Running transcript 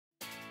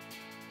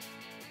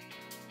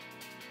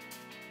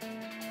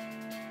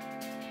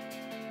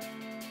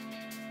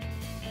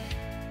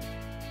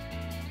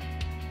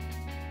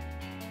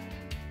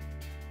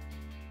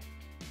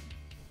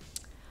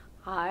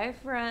Hi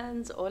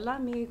friends, hola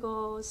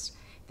amigos.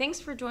 Thanks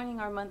for joining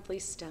our monthly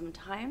STEM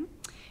time.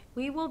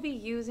 We will be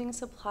using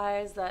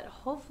supplies that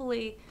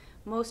hopefully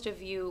most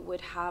of you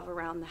would have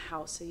around the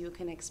house so you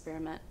can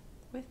experiment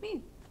with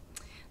me.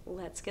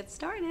 Let's get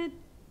started.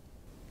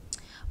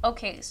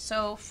 Okay,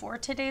 so for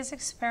today's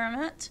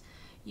experiment,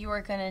 you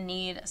are going to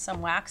need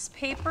some wax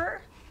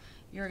paper,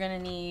 you're going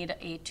to need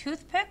a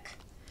toothpick,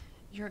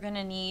 you're going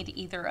to need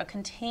either a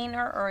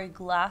container or a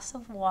glass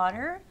of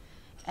water,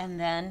 and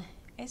then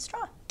a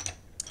straw.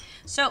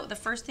 So the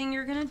first thing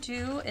you're going to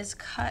do is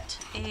cut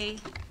a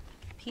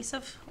piece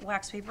of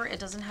wax paper. It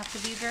doesn't have to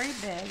be very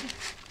big.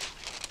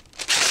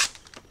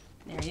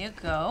 There you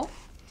go.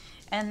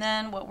 And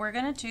then what we're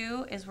going to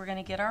do is we're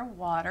going to get our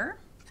water,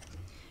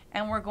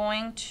 and we're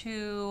going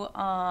to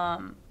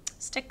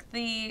stick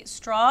the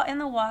straw in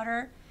the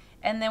water,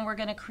 and then we're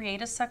going to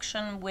create a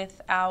section with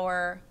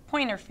our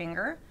pointer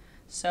finger.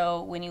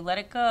 So when you let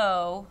it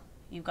go,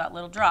 you've got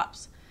little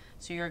drops.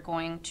 So you're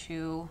going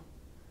to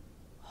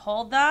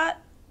hold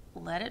that,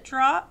 let it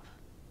drop.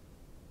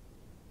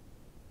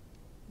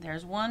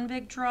 There's one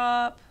big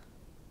drop,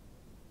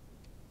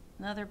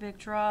 another big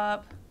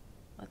drop.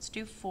 Let's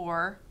do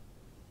 4.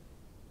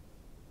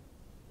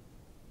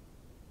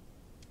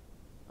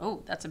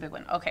 Oh, that's a big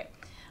one. Okay.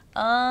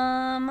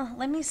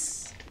 Let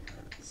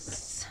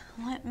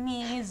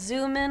me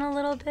zoom in a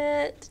little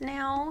bit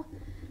now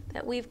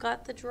that we've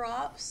got the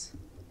drops.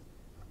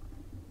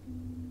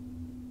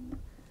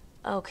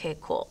 Okay,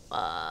 cool.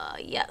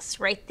 Yes,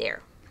 right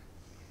there.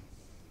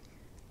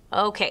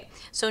 Okay,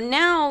 so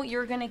now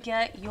you're gonna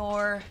get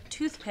your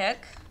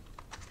toothpick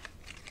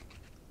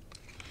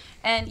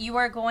and you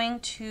are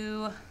going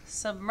to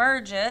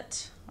submerge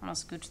it. I'm gonna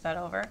scooch that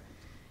over.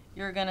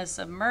 You're gonna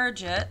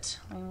submerge it,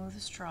 let me move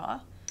the straw,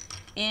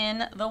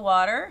 in the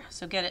water.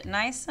 So get it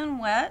nice and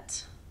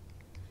wet.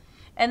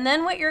 And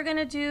then what you're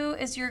gonna do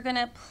is you're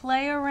gonna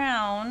play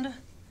around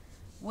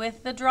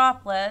with the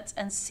droplets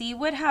and see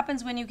what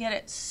happens when you get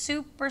it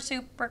super,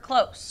 super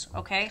close,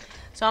 okay?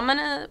 So I'm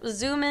gonna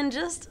zoom in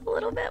just a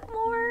little bit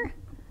more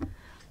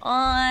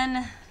on,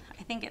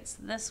 I think it's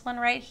this one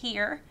right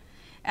here.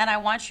 And I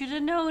want you to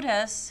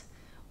notice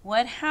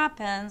what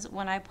happens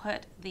when I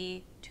put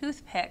the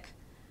toothpick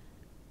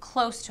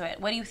close to it.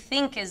 What do you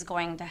think is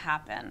going to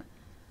happen?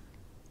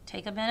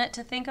 Take a minute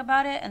to think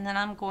about it, and then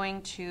I'm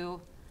going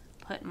to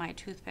put my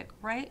toothpick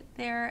right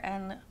there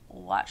and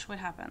watch what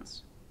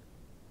happens.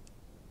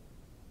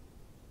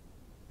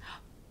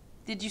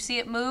 Did you see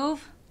it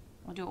move?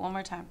 We'll do it one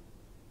more time.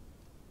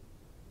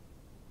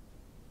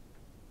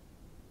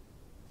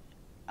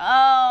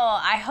 Oh,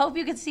 I hope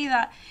you can see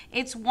that.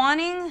 It's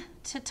wanting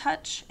to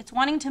touch, it's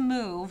wanting to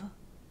move.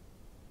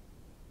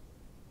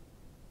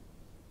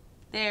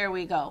 There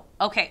we go.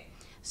 Okay,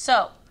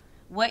 so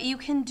what you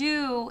can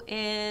do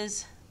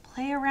is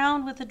play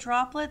around with the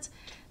droplets.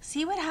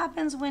 See what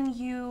happens when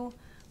you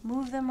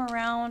move them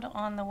around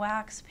on the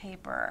wax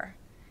paper.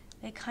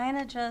 They kind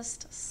of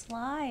just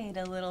slide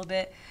a little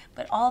bit,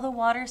 but all the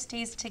water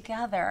stays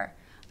together.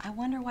 I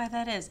wonder why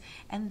that is.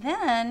 And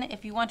then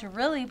if you want to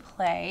really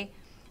play,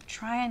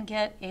 try and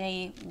get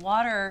a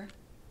water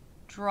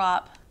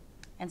drop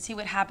and see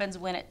what happens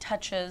when it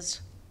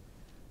touches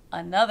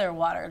another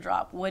water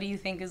drop. What do you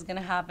think is going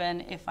to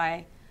happen if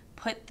I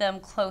put them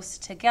close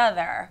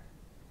together?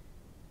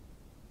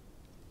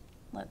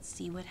 Let's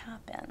see what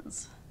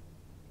happens.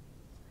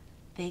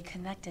 They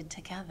connected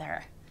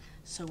together.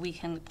 So we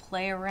can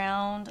play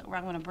around.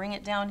 I'm going to bring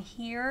it down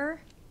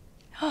here.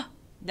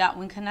 That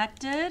one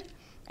connected.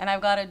 And I've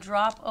got a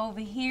drop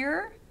over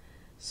here.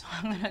 So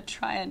I'm going to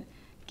try and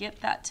get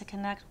that to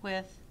connect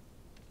with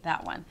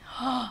that one.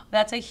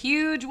 That's a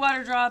huge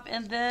water drop.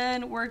 And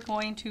then we're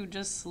going to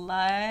just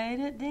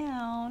slide it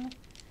down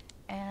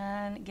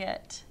and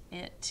get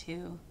it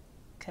to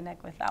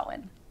connect with that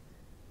one.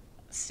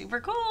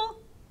 Super cool.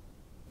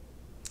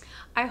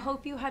 I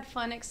hope you had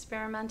fun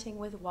experimenting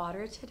with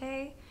water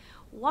today.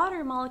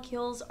 Water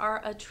molecules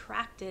are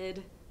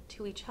attracted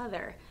to each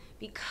other.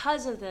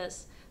 Because of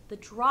this, the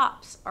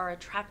drops are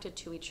attracted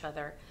to each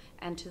other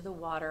and to the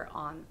water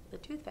on the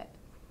toothpick.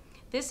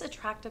 This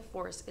attractive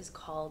force is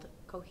called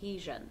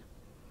cohesion.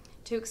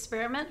 To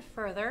experiment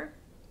further,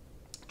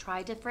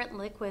 try different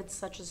liquids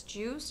such as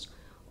juice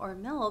or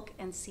milk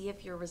and see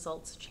if your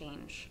results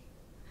change.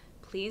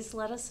 Please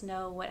let us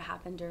know what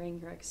happened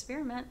during your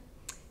experiment.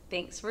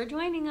 Thanks for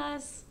joining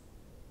us.